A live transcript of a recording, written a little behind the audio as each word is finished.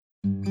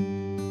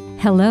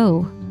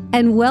Hello,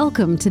 and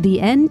welcome to the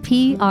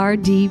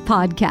NPRD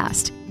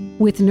podcast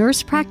with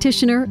nurse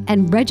practitioner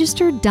and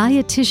registered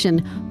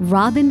dietitian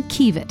Robin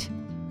Kievit.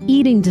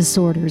 Eating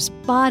disorders,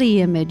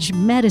 body image,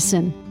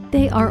 medicine,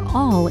 they are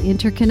all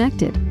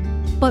interconnected.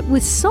 But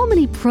with so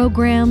many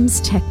programs,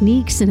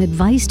 techniques, and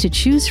advice to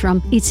choose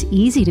from, it's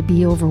easy to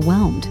be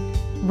overwhelmed.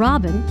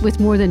 Robin,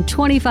 with more than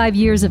 25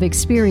 years of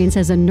experience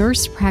as a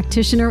nurse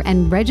practitioner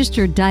and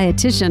registered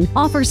dietitian,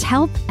 offers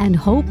help and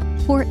hope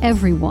for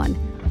everyone,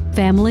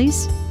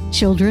 families,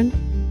 children,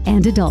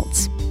 and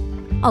adults.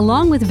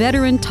 Along with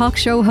veteran talk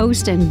show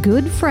host and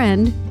good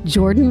friend,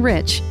 Jordan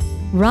Rich,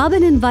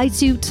 Robin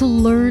invites you to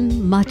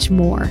learn much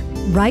more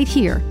right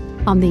here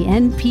on the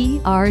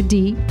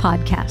NPRD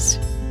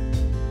podcast.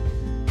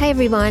 Hi,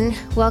 everyone.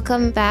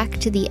 Welcome back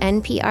to the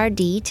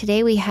NPRD.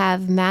 Today we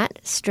have Matt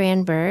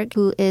Stranberg,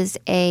 who is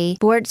a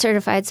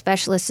board-certified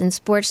specialist in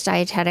sports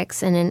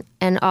dietetics and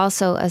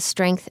also a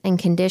strength and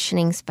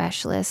conditioning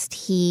specialist.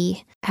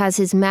 He has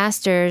his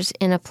master's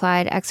in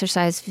applied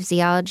exercise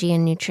physiology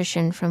and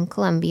nutrition from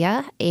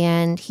Columbia,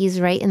 and he's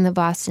right in the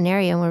Boston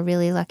area, and we're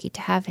really lucky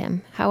to have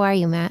him. How are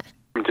you, Matt?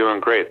 I'm doing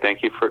great.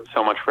 Thank you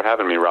so much for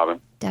having me, Robin.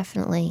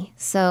 Definitely.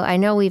 So I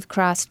know we've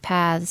crossed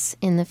paths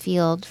in the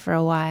field for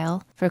a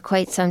while. For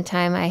quite some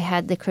time, I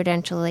had the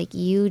credential like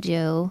you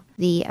do,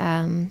 the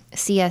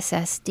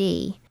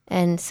CSSD.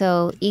 And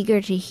so eager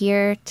to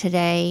hear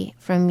today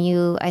from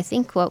you, I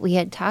think what we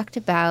had talked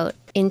about,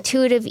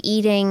 intuitive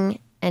eating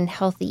and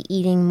healthy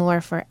eating more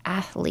for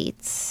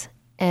athletes,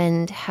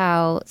 and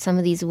how some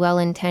of these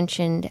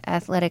well-intentioned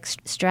athletic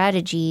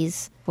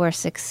strategies for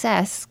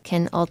success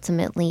can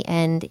ultimately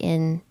end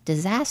in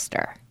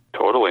disaster.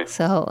 Totally.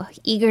 So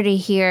eager to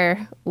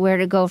hear where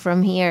to go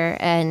from here,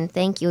 and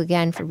thank you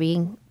again for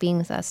being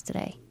with us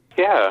today.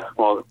 Yeah,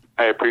 well,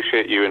 I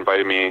appreciate you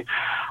inviting me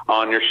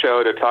on your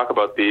show to talk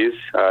about these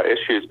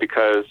issues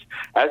because,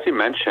 as you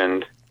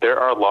mentioned, there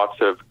are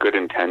lots of good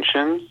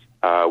intentions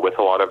with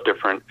a lot of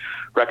different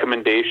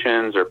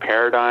recommendations or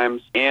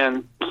paradigms,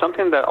 and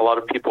something that a lot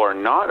of people are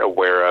not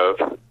aware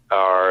of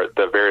are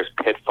the various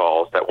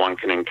pitfalls that one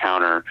can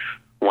encounter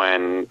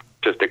when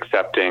just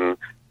accepting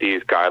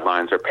these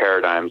guidelines or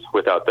paradigms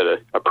without the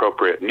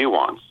appropriate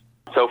nuance.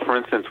 So, for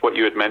instance, what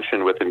you had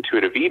mentioned with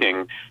intuitive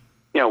eating,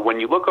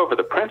 when you look over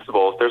the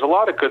principles, there's a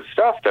lot of good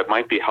stuff that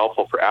might be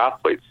helpful for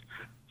athletes,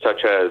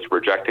 such as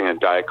rejecting a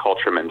diet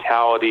culture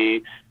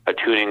mentality,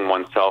 attuning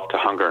oneself to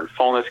hunger and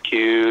fullness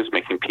cues,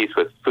 making peace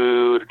with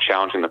food,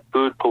 challenging the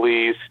food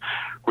police,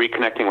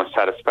 reconnecting with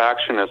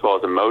satisfaction as well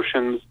as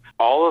emotions.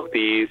 All of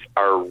these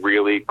are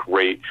really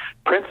great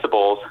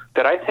principles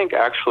that I think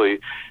actually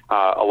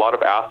a lot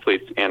of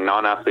athletes and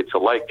non-athletes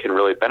alike can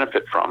really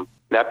benefit from.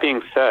 That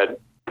being said,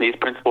 these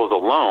principles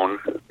alone,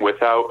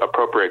 without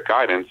appropriate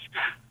guidance,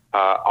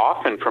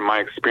 often from my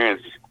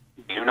experience,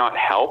 do not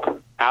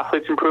help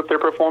athletes improve their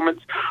performance,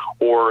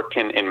 or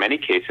can, in many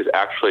cases,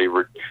 actually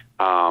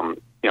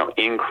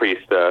increase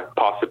the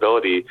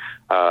possibility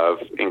of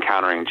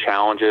encountering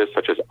challenges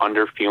such as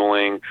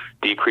underfueling,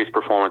 decreased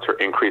performance, or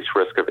increased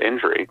risk of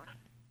injury.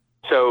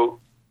 So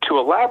to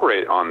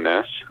elaborate on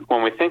this,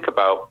 when we think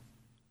about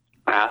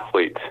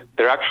athletes,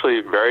 they're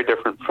actually very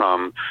different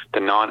from the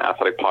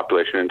non-athletic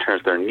population in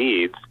terms of their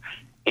needs.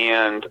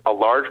 And a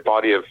large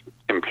body of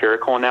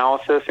empirical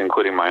analysis,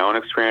 including my own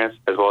experience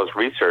as well as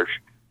research,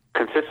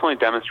 consistently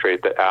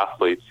demonstrate that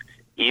athletes,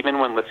 even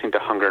when listening to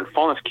hunger and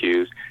fullness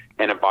cues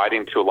and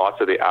abiding to lots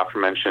of the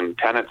aforementioned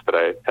tenets that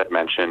I had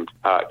mentioned,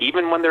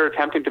 even when they're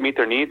attempting to meet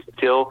their needs,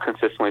 still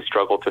consistently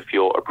struggle to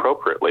fuel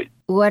appropriately.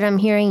 What I'm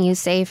hearing you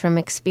say from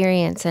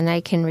experience, and I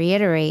can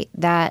reiterate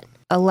that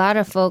a lot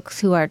of folks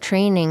who are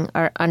training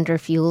are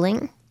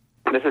underfueling.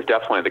 This is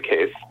definitely the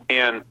case.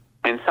 And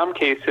in some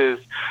cases,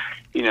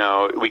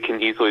 we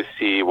can easily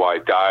see why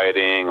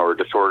dieting or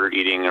disordered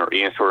eating or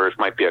eating disorders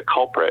might be a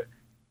culprit.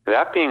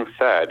 That being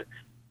said,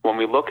 when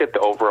we look at the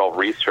overall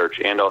research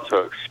and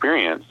also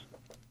experience,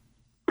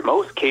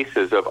 most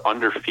cases of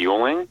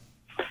underfueling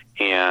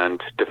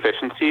and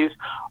deficiencies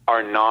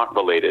are not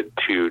related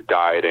to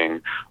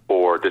dieting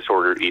or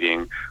disordered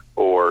eating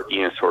or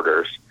eating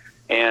disorders.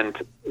 And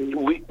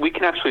we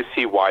can actually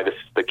see why this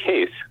is the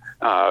case,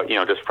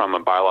 just from a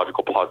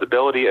biological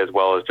plausibility as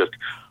well as just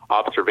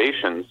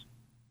observations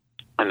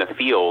in the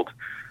field.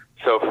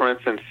 So, for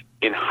instance,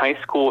 in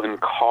high school and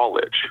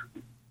college,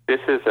 this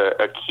is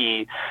a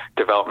key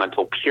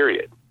developmental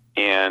period,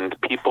 and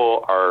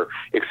people are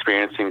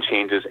experiencing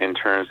changes in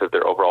terms of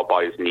their overall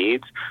body's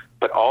needs,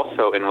 but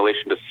also in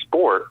relation to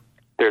sport,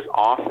 there's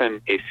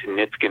often a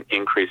significant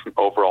increase in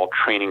overall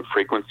training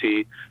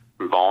frequency,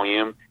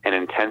 volume, and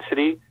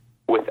intensity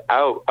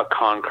without a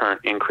concurrent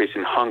increase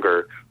in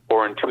hunger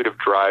or intuitive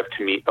drive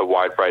to meet a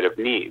wide variety of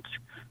needs.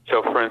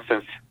 So, for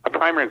instance, a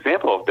primary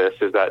example of this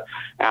is that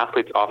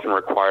athletes often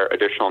require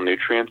additional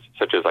nutrients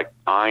such as like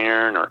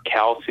iron or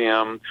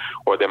calcium,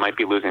 or they might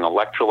be losing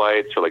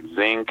electrolytes or like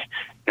zinc,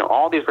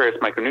 all these various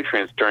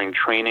micronutrients during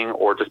training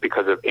or just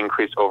because of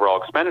increased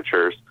overall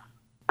expenditures.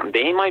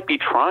 They might be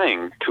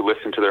trying to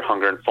listen to their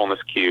hunger and fullness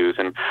cues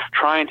and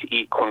trying to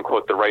eat, quote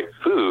unquote, the right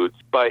foods.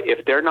 But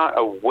if they're not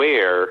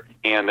aware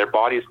and their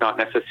body's not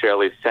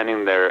necessarily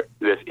sending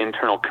this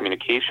internal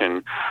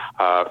communication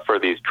for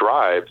these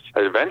drives,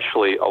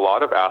 eventually a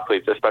lot of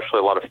athletes, especially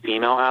a lot of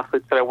female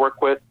athletes that I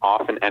work with,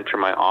 often enter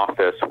my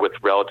office with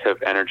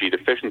relative energy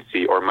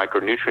deficiency or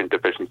micronutrient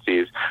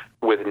deficiencies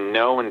with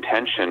no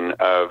intention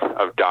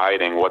of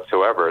dieting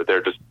whatsoever.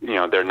 They're just,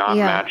 they're not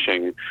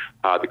matching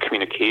the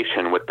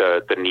communication with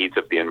the needs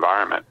of the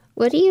environment.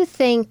 What do you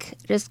think,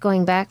 just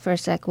going back for a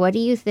sec, what do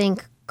you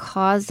think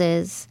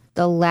causes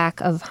the lack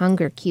of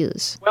hunger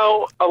cues?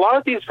 Well, a lot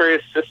of these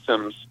various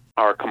systems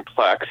are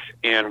complex,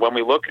 and when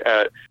we look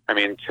at,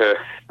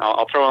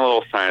 I'll throw in a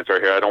little science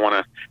right here. I don't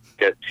want to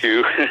get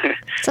too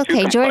It's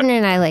okay. Jordan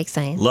and I like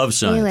science. Love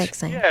science. We like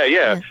science.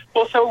 Yeah.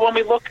 Well, so when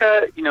we look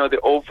at, the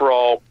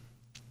overall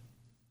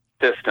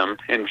system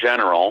in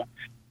general,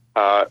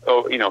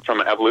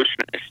 from an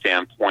evolutionary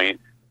standpoint,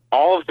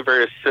 all of the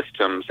various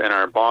systems in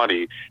our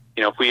body,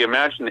 if we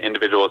imagine the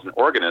individual as an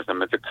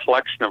organism, it's a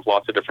collection of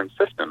lots of different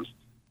systems.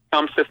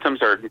 Some systems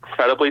are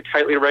incredibly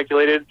tightly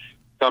regulated,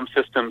 some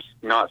systems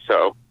not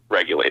so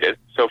regulated.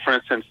 So, for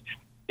instance,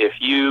 if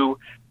you,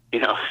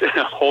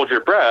 hold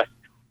your breath,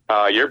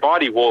 your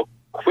body will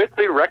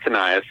quickly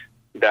recognize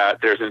that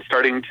there's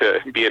starting to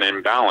be an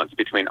imbalance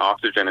between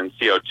oxygen and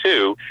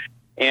CO2,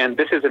 and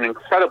this is an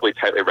incredibly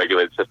tightly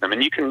regulated system.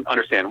 And you can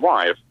understand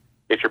why.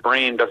 If your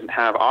brain doesn't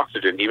have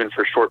oxygen, even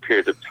for short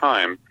periods of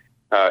time,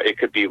 it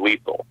could be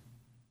lethal.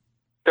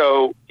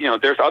 So,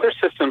 there's other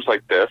systems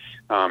like this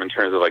in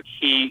terms of like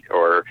heat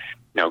or,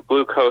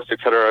 glucose, et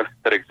cetera,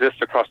 that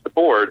exist across the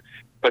board,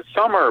 but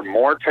some are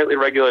more tightly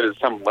regulated,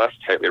 some less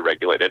tightly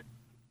regulated.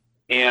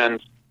 And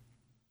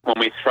when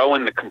we throw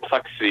in the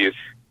complexities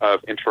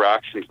of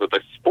interactions with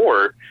a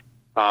sport,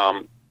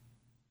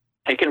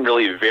 it can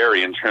really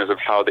vary in terms of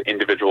how the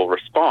individual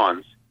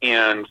responds.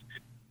 And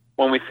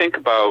when we think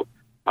about,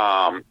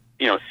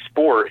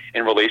 sport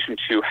in relation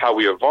to how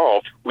we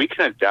evolved, we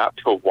can adapt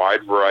to a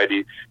wide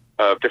variety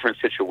of different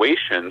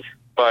situations,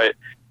 but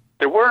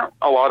there weren't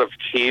a lot of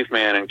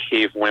caveman and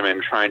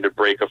cavewomen trying to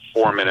break a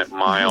 4-minute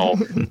mile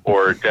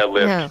or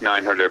deadlift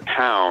 900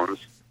 pounds.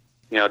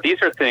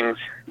 These are things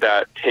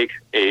that take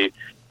a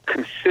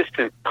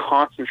consistent,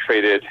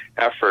 concentrated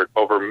effort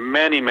over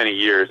many, many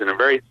years in a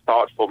very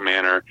thoughtful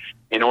manner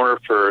in order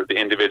for the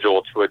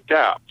individual to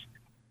adapt.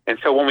 And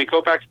so when we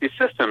go back to these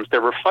systems, they're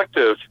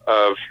reflective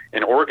of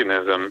an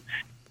organism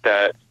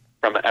that,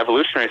 from an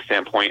evolutionary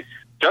standpoint,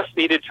 just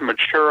needed to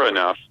mature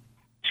enough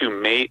to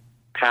mate,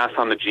 pass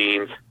on the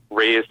genes,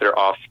 raise their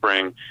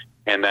offspring,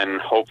 and then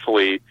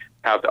hopefully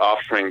have the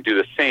offspring do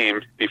the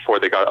same before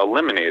they got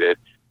eliminated.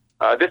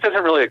 This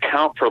doesn't really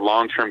account for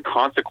long-term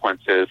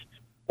consequences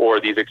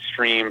or these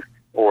extreme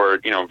or,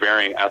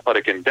 varying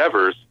athletic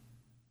endeavors.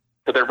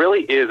 So there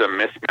really is a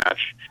mismatch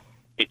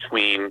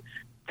between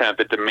kind of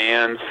the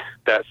demands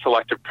that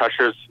selective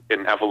pressures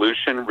in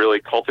evolution really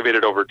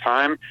cultivated over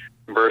time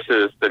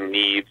versus the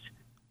needs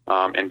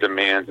and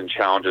demands and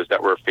challenges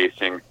that we're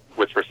facing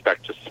with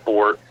respect to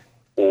sport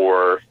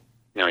or,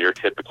 your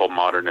typical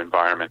modern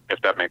environment, if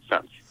that makes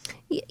sense.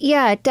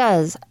 Yeah, it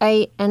does.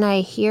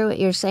 I hear what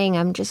you're saying.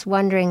 I'm just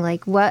wondering,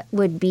 what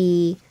would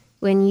be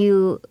when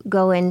you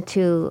go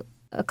into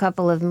a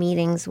couple of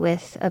meetings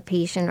with a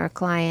patient or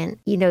client,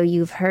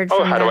 you've heard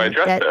from how them do I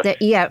address this?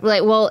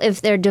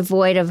 If they're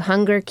devoid of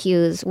hunger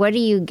cues, what do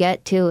you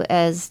get to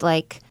as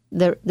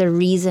the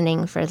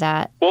reasoning for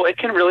that? Well, it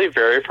can really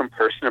vary from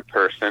person to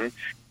person.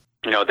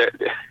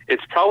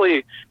 It's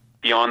probably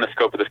beyond the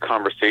scope of this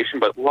conversation,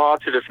 but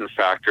lots of different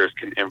factors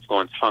can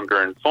influence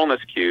hunger and fullness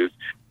cues.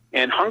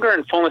 And hunger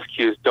and fullness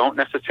cues don't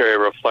necessarily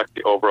reflect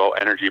the overall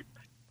energy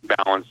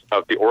balance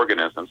of the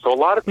organism. So a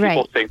lot of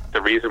people think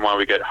the reason why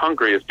we get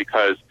hungry is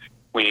because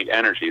we need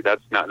energy.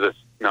 That's not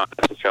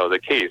necessarily the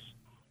case.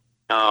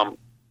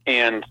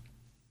 And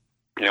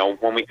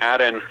when we add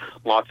in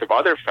lots of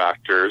other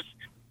factors,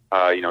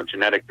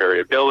 genetic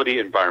variability,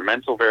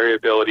 environmental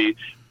variability,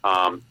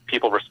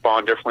 people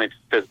respond differently to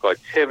physical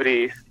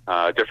activity,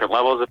 different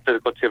levels of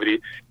physical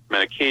activity,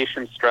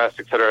 medication, stress,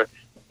 etc.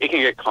 It can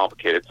get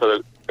complicated.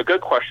 So a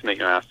good question that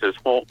you asked is,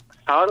 well,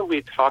 how do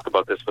we talk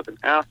about this with an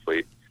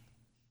athlete?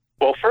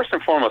 Well, first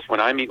and foremost, when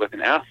I meet with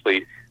an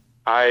athlete,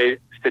 I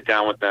sit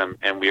down with them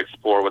and we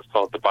explore what's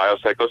called the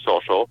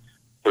biopsychosocial. So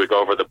we go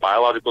over the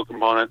biological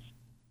components,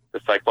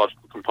 the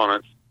psychological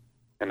components,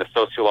 and the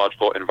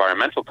sociological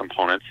environmental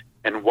components.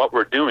 And what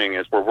we're doing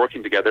is we're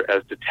working together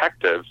as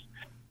detectives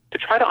to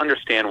try to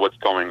understand what's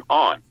going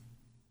on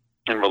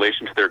in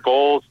relation to their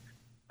goals,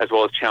 as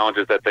well as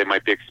challenges that they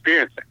might be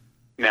experiencing.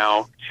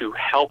 Now, to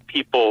help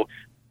people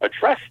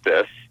address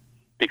this,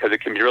 because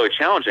it can be really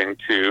challenging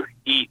to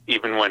eat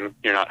even when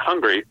you're not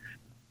hungry,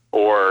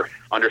 or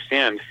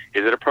understand,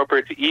 is it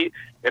appropriate to eat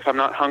if I'm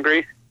not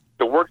hungry?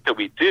 The work that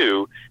we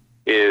do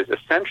is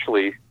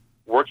essentially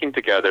working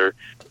together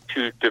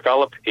to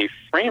develop a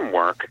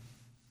framework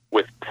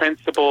with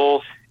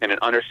principles and an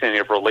understanding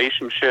of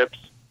relationships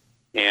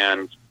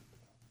and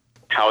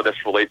how this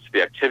relates to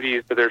the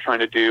activities that they're trying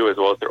to do, as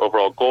well as their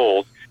overall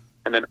goals.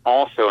 And then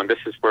also, and this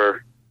is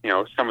where,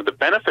 some of the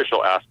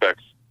beneficial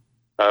aspects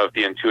of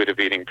the intuitive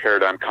eating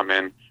paradigm come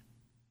in,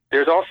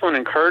 there's also an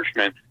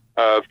encouragement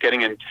of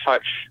getting in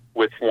touch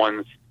with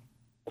one's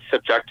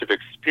subjective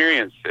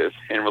experiences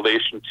in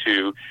relation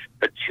to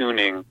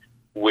attuning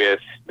with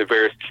the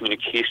various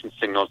communication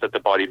signals that the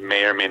body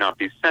may or may not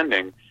be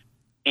sending,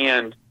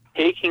 and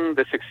taking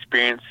this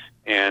experience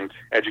and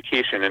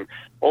education. And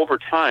over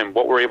time,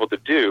 what we're able to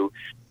do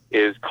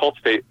is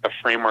cultivate a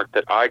framework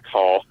that I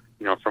call,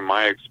 from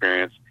my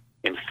experience,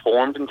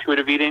 informed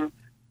intuitive eating,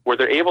 where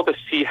they're able to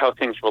see how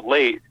things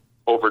relate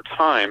over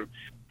time,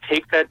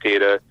 take that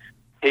data,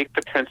 take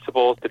the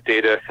principles, the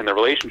data, and the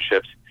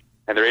relationships,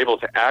 and they're able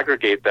to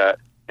aggregate that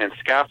and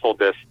scaffold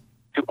this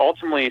to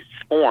ultimately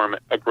form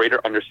a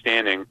greater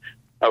understanding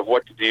of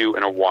what to do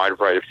in a wide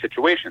variety of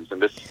situations.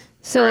 And this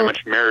very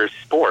much mirrors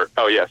sport.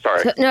 Oh, yeah,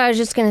 sorry. No, I was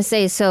just going to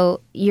say,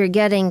 so you're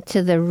getting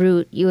to the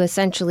root, you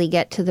essentially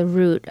get to the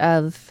root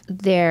of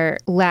their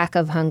lack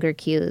of hunger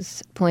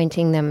cues,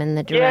 pointing them in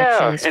the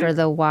directions for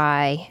the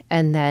why,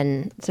 and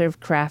then sort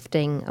of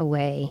crafting a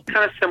way.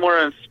 Kind of similar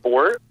in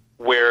sport,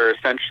 where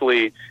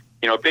essentially,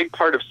 a big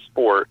part of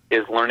sport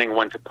is learning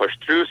when to push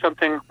through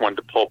something, when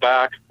to pull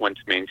back, when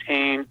to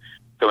maintain.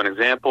 So an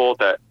example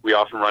that we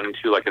often run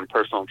into, like in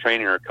personal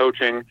training or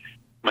coaching,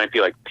 might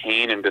be like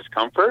pain and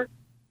discomfort.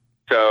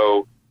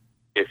 So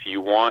if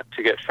you want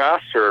to get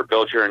faster or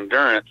build your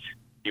endurance,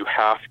 you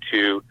have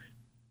to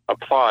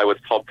apply what's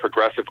called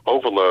progressive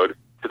overload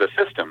to the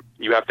system.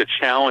 You have to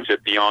challenge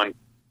it beyond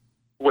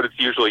what it's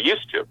usually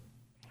used to.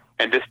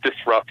 And this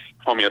disrupts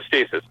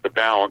homeostasis, the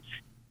balance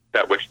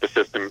that which the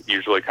system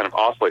usually kind of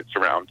oscillates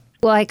around.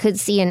 Well, I could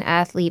see an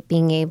athlete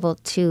being able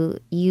to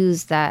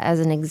use that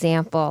as an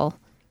example.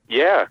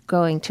 Yeah.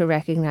 Going to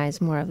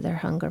recognize more of their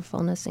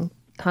hungerfulness and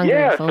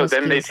so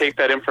then they take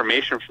that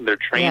information from their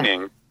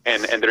training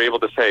and they're able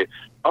to say,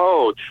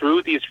 oh,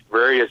 through these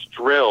various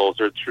drills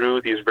or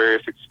through these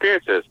various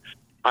experiences,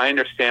 I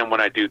understand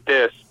when I do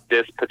this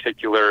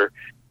particular,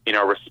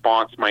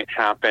 response might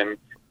happen.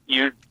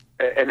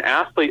 An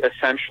athlete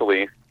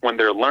essentially, when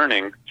they're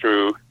learning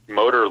through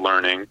motor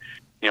learning,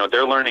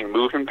 they're learning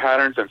movement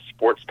patterns and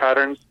sports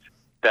patterns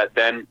that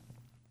then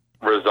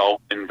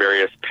result in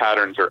various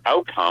patterns or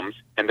outcomes,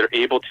 and they're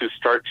able to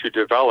start to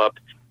develop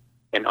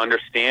an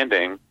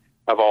understanding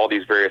of all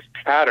these various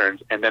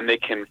patterns, and then they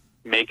can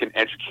make an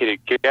educated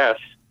guess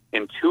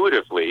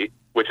intuitively,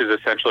 which is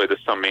essentially the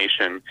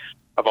summation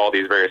of all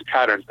these various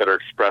patterns that are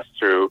expressed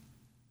through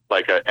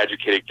like an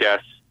educated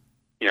guess,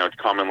 it's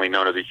commonly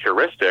known as a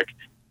heuristic.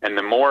 And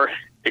the more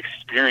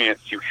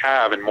experience you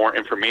have and more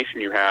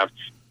information you have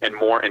and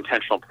more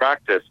intentional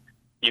practice,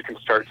 you can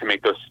start to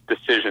make those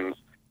decisions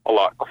a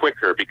lot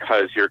quicker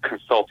because you're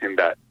consulting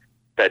that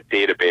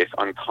database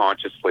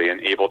unconsciously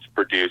and able to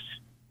produce,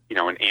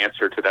 an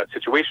answer to that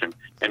situation.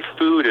 And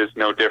food is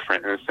no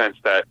different in the sense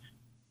that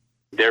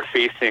they're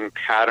facing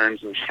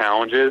patterns and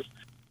challenges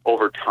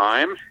over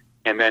time.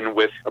 And then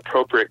with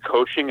appropriate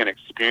coaching and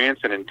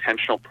experience and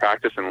intentional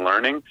practice and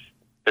learning,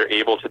 they're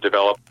able to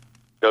develop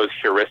those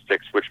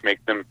heuristics, which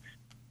make them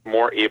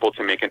more able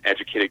to make an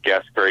educated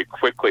guess very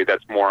quickly.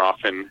 That's more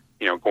often,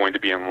 going to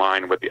be in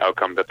line with the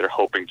outcome that they're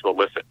hoping to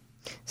elicit.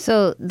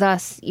 So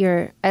thus,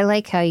 I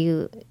like how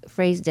you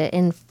phrased it,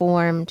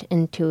 informed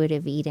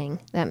intuitive eating.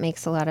 That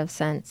makes a lot of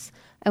sense.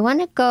 I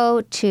want to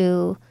go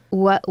to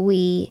what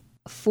we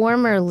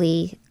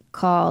formerly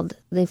called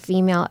the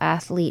female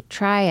athlete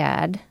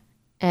triad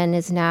and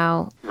is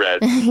now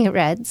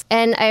REDS.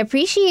 And I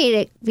appreciate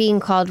it being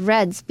called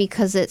REDS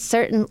because it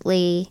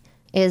certainly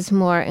is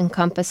more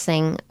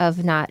encompassing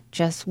of not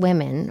just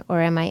women, or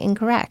am I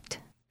incorrect?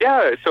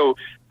 Yeah, so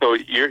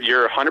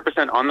you're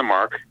 100% on the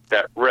mark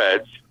that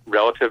REDS,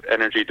 relative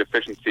energy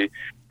deficiency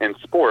in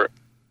sport,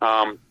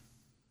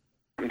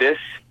 this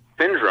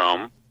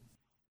syndrome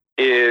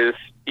is,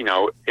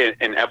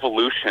 an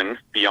evolution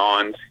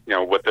beyond,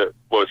 what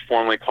was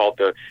formerly called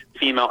the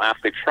female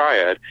athlete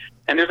triad.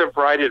 And there's a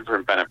variety of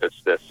different benefits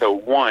to this. So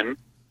one,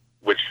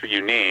 which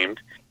you named,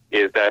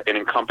 is that it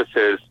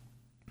encompasses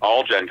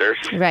all genders.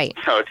 Right.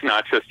 So it's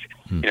not just,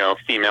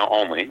 female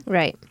only.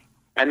 Right.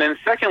 And then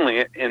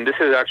secondly, and this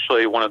is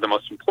actually one of the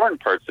most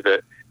important parts of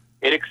it,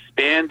 it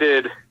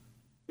expanded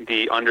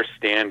the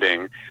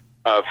understanding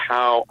of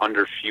how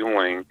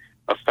underfueling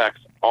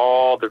affects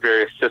all the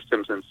various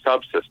systems and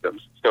subsystems.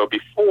 So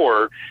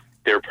before,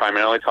 they were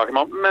primarily talking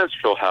about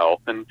menstrual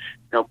health and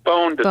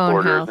bone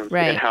disorders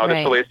and how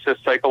this relates to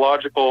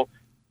psychological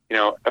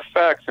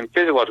effects and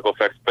physiological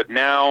effects. But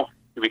now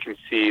we can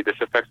see this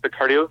affects the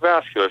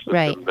cardiovascular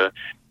system, the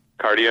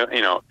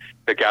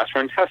the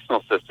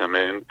gastrointestinal system,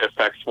 and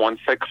affects one's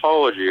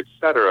psychology,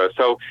 etc.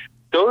 So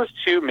those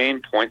two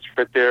main points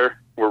right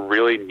there were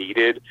really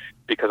needed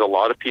because a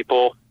lot of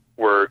people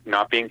were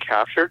not being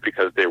captured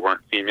because they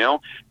weren't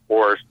female,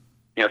 or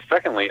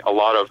secondly, a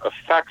lot of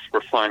effects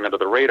were flying under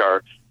the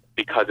radar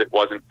because it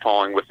wasn't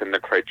falling within the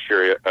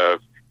criteria of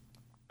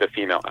the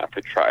female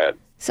athlete triad.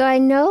 So I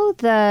know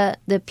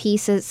the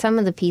pieces, some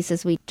of the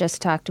pieces we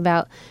just talked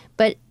about,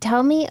 but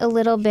tell me a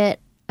little bit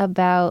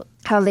about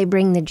how they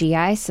bring the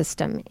GI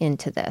system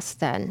into this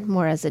then,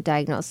 more as a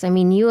diagnosis? I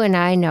mean, you and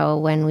I know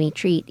when we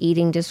treat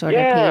eating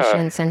disorder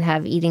patients and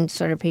have eating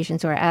disorder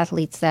patients who are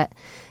athletes that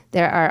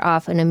there are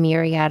often a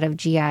myriad of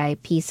GI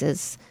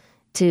pieces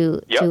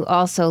to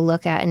also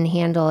look at and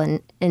handle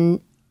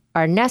and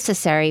are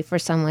necessary for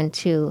someone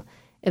to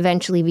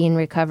eventually be in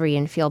recovery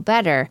and feel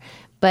better.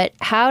 But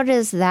how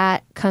does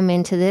that come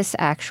into this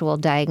actual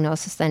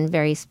diagnosis then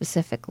very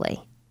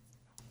specifically?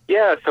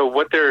 Yeah, so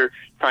what they're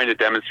trying to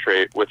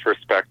demonstrate with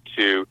respect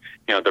to,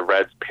 the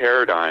REDS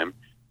paradigm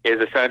is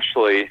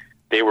essentially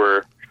they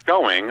were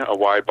showing a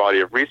wide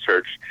body of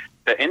research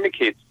that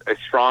indicates a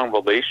strong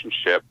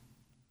relationship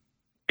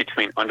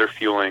between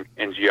underfueling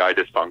and GI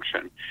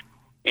dysfunction.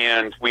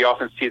 And we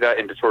often see that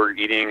in disordered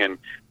eating and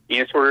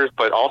eating disorders,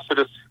 but also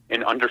just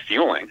in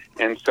underfueling.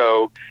 And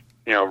so,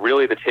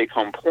 really the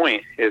take-home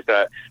point is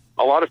that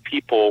a lot of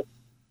people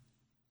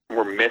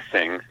were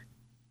missing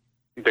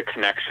the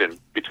connection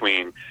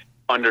between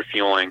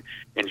underfueling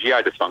and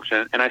GI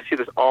dysfunction. And I see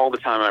this all the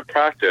time in my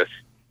practice,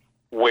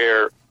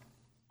 where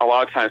a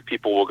lot of times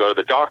people will go to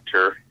the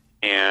doctor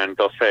and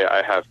they'll say,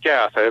 I have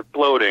gas, I have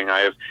bloating, I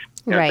have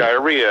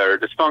diarrhea or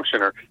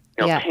dysfunction or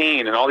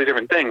pain and all these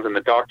different things. And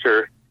the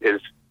doctor is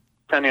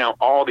sending out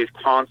all these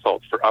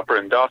consults for upper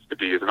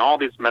endoscopies and all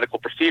these medical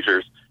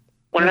procedures,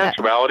 when in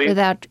actuality...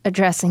 Without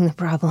addressing the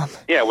problem.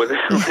 Yeah,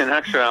 in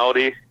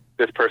actuality,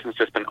 this person's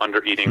just been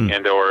undereating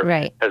and or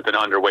has been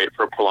underweight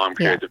for prolonged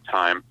periods of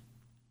time.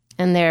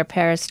 And their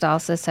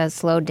peristalsis has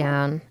slowed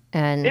down.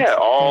 And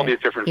all these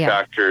different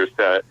factors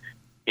that,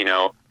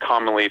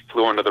 commonly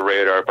flew under the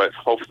radar, but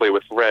hopefully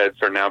with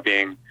REDS are now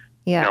being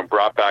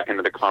brought back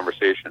into the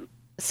conversation.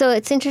 So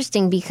it's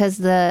interesting because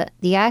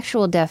the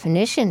actual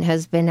definition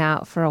has been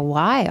out for a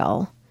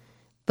while,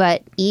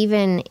 but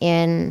even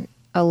in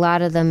a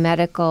lot of the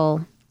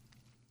medical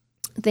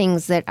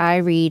things that I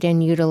read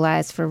and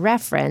utilize for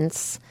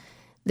reference,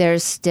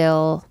 there's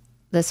still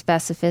the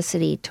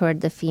specificity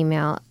toward the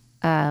female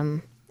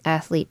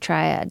athlete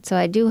triad. So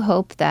I do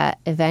hope that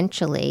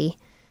eventually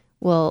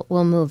we'll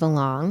move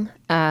along.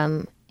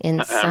 I'm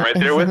right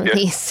there with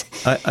you.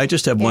 I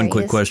just have one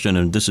quick question,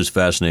 and this is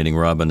fascinating,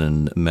 Robin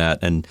and Matt.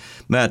 And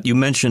Matt, you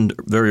mentioned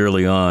very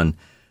early on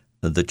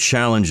the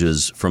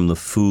challenges from the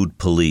food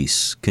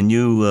police. Can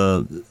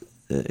you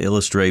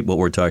illustrate what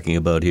we're talking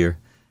about here?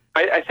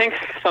 I think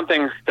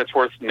something that's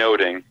worth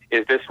noting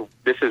is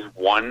this is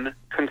one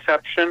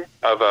conception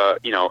of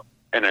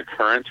an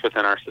occurrence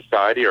within our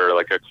society or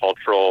like a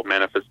cultural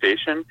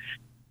manifestation.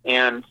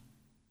 And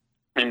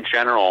in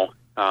general,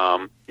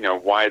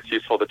 why it's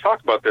useful to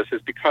talk about this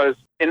is because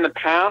in the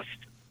past,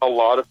 a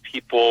lot of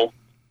people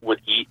would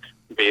eat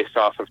based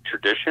off of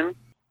tradition.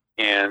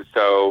 And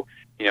so,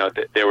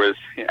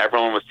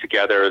 everyone was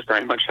together. It was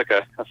very much like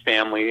a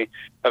family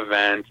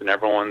event and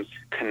everyone's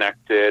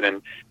connected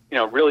and,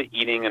 really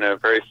eating in a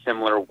very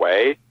similar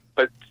way.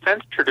 But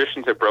since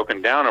traditions have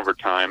broken down over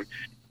time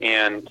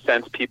and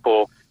since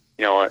people,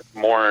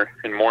 more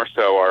and more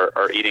so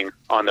are eating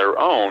on their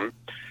own,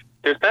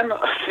 there's been a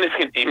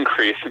significant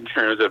increase in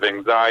terms of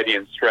anxiety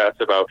and stress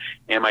about,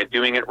 am I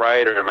doing it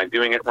right or am I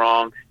doing it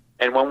wrong?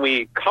 And when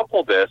we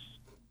couple this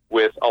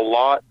with a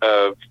lot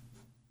of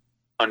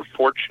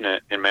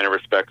unfortunate, in many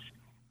respects,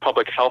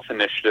 public health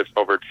initiatives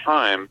over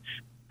time,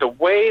 the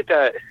way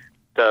that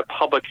the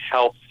public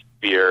health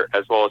sphere,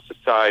 as well as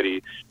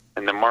society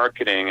and the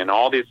marketing and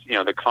all these,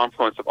 the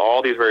confluence of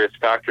all these various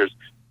factors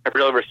have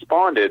really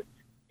responded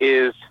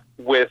is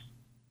with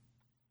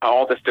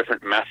all this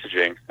different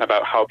messaging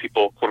about how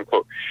people, quote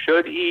unquote,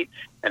 should eat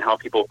and how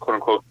people, quote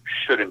unquote,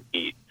 shouldn't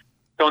eat.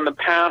 So in the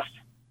past,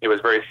 it was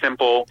very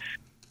simple.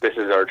 This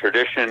is our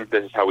tradition.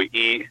 This is how we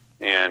eat.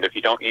 And if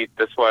you don't eat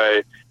this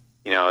way,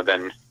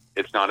 then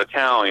it's not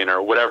Italian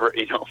or whatever,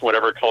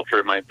 whatever culture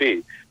it might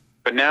be.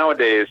 But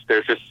nowadays,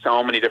 there's just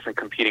so many different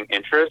competing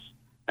interests,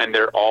 and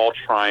they're all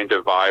trying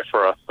to vie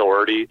for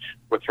authority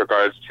with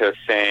regards to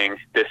saying,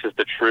 this is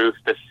the truth,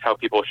 this is how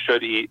people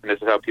should eat, and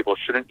this is how people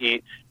shouldn't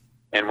eat.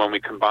 And when we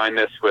combine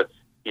this with,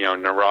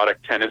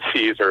 neurotic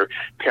tendencies or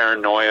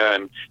paranoia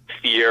and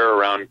fear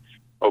around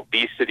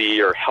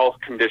obesity or health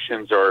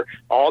conditions or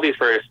all these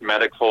various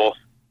medical,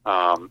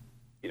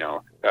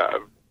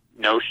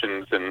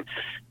 notions and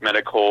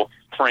medical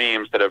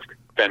frames that have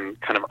been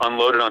kind of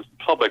unloaded onto the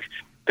public,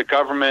 the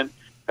government,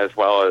 as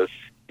well as,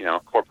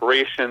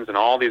 corporations and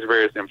all these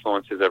various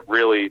influences have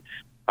really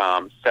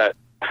set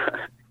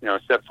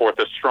forth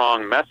a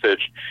strong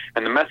message.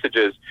 And the message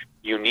is,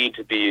 you need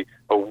to be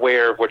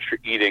aware of what you're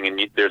eating,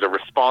 and there's a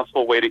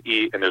responsible way to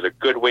eat, and there's a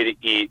good way to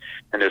eat,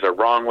 and there's a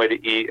wrong way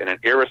to eat, and an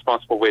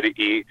irresponsible way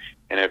to eat.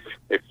 And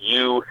if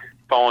you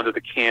fall into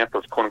the camp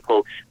of, quote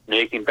unquote,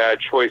 making bad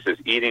choices,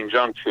 eating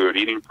junk food,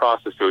 eating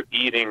processed food,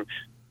 eating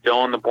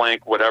fill in the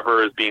blank,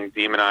 whatever is being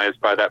demonized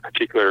by that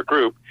particular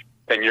group,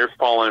 then you're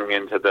falling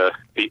into the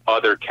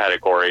other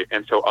category.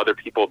 And so other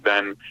people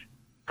then,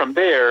 from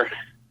there,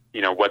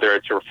 whether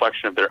it's a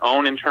reflection of their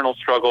own internal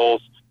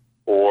struggles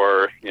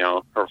or,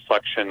 a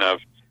reflection of,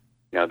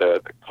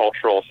 the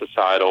cultural,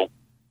 societal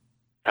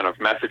kind of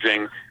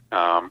messaging,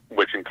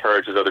 which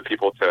encourages other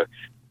people to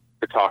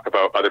to talk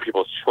about other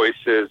people's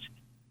choices.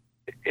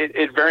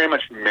 It very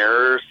much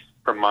mirrors,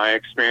 from my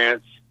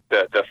experience,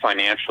 the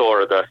financial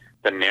or the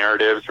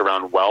narratives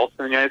around wealth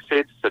in the United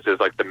States, such as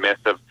like the myth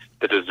of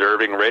the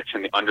deserving rich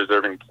and the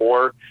undeserving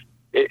poor.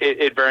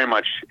 It very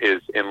much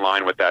is in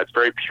line with that. It's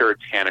very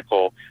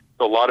puritanical.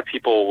 So a lot of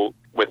people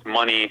with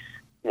money,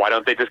 why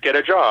don't they just get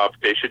a job?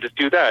 They should just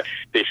do that.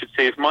 They should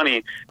save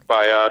money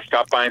by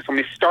stop buying so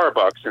many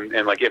Starbucks.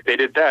 And like if they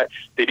did that,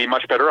 they'd be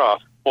much better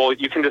off. Well,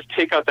 you can just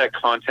take out that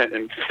content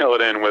and fill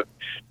it in with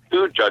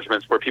food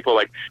judgments where people are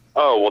like,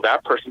 oh, well,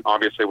 that person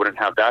obviously wouldn't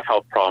have that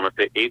health problem if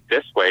they ate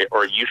this way,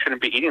 or you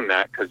shouldn't be eating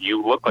that because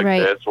you look like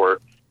this, or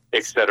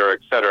et cetera,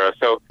 et cetera.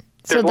 So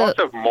there's lots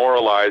of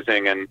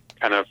moralizing and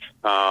kind of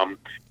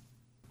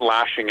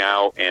lashing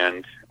out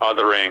and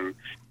othering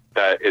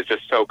that is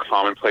just so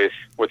commonplace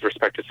with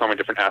respect to so many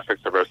different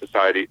aspects of our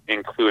society,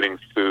 including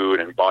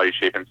food and body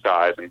shape and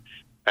size and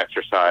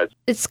exercise.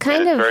 It's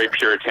kind of very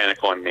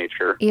puritanical in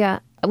nature. Yeah.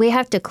 We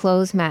have to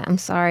close, Matt. I'm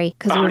sorry,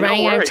 because we're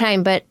running out of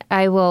time, but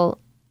I will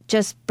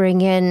just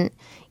bring in,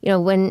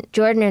 when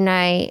Jordan and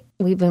I,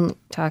 we've been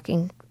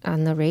talking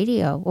on the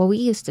radio. Well, we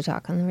used to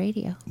talk on the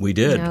radio. We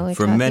did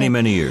for many,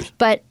 many years.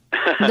 But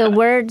the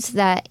words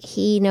that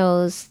he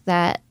knows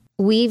that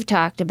we've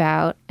talked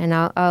about, and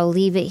I'll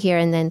leave it here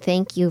and then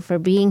thank you for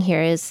being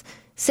here, is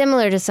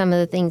similar to some of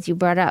the things you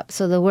brought up.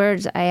 So the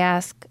words I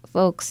ask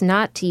folks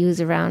not to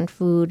use around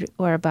food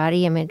or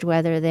body image,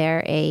 whether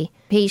they're a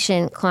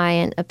patient,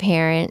 client, a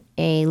parent,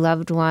 a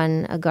loved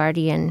one, a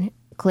guardian,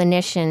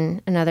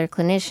 clinician, another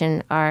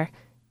clinician, are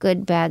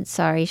good, bad,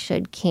 sorry,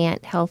 should,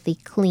 can't, healthy,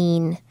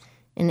 clean,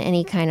 and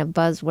any kind of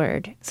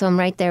buzzword. So I'm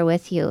right there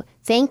with you.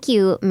 Thank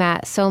you,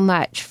 Matt, so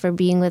much for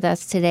being with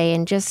us today.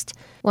 And just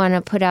want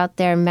to put out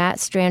there,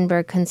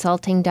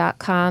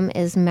 mattstrandbergconsulting.com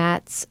is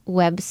Matt's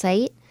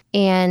website.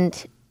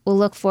 And we'll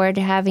look forward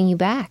to having you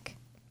back.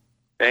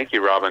 Thank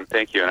you, Robin.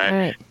 Thank you.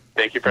 And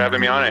thank you for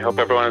having me on. I hope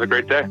everyone has a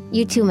great day.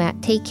 You too,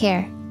 Matt. Take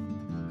care.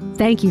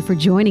 Thank you for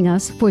joining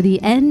us for the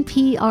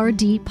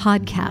NPRD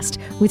podcast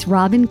with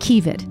Robin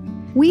Kievit.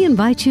 We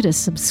invite you to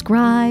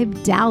subscribe,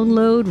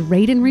 download,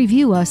 rate, and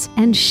review us,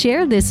 and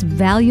share this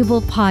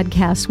valuable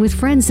podcast with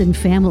friends and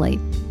family.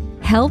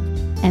 Help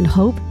and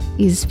hope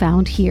is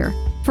found here.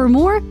 For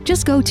more,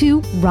 just go to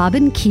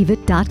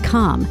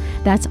robinkievit.com.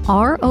 That's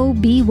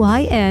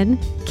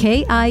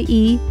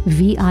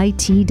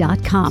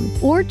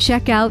ROBYNKIEVIT.com. Or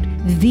check out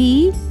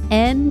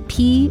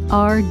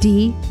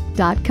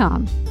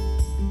thenprd.com.